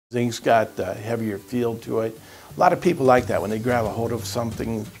Zinc's got a heavier feel to it. A lot of people like that when they grab a hold of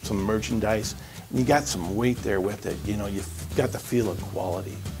something, some merchandise, and you got some weight there with it. You know, you've got the feel of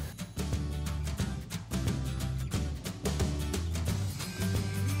quality.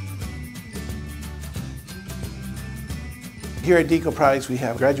 Here at Deco Products, we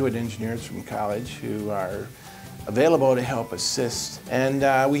have graduate engineers from college who are available to help assist.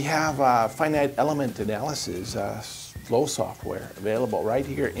 And we have finite element analysis flow software available right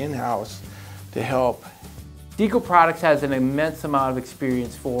here in-house to help. Deco Products has an immense amount of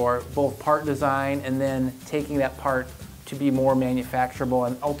experience for both part design and then taking that part to be more manufacturable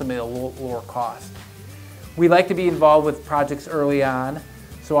and ultimately a lower cost. We like to be involved with projects early on,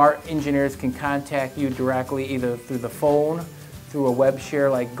 so our engineers can contact you directly either through the phone, through a web share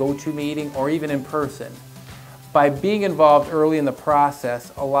like GoToMeeting, or even in person. By being involved early in the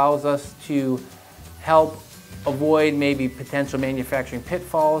process allows us to help avoid maybe potential manufacturing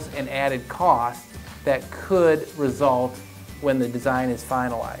pitfalls and added costs that could result when the design is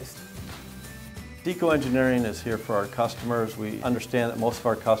finalized. Deco Engineering is here for our customers. We understand that most of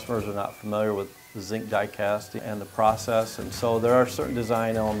our customers are not familiar with the zinc die cast and the process, and so there are certain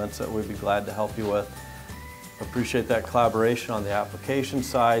design elements that we'd be glad to help you with. Appreciate that collaboration on the application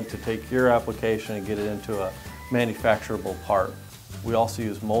side to take your application and get it into a manufacturable part. We also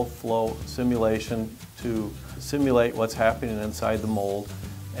use mold flow simulation to simulate what's happening inside the mold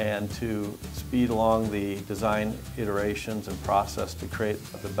and to speed along the design iterations and process to create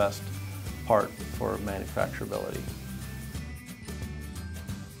the best part for manufacturability.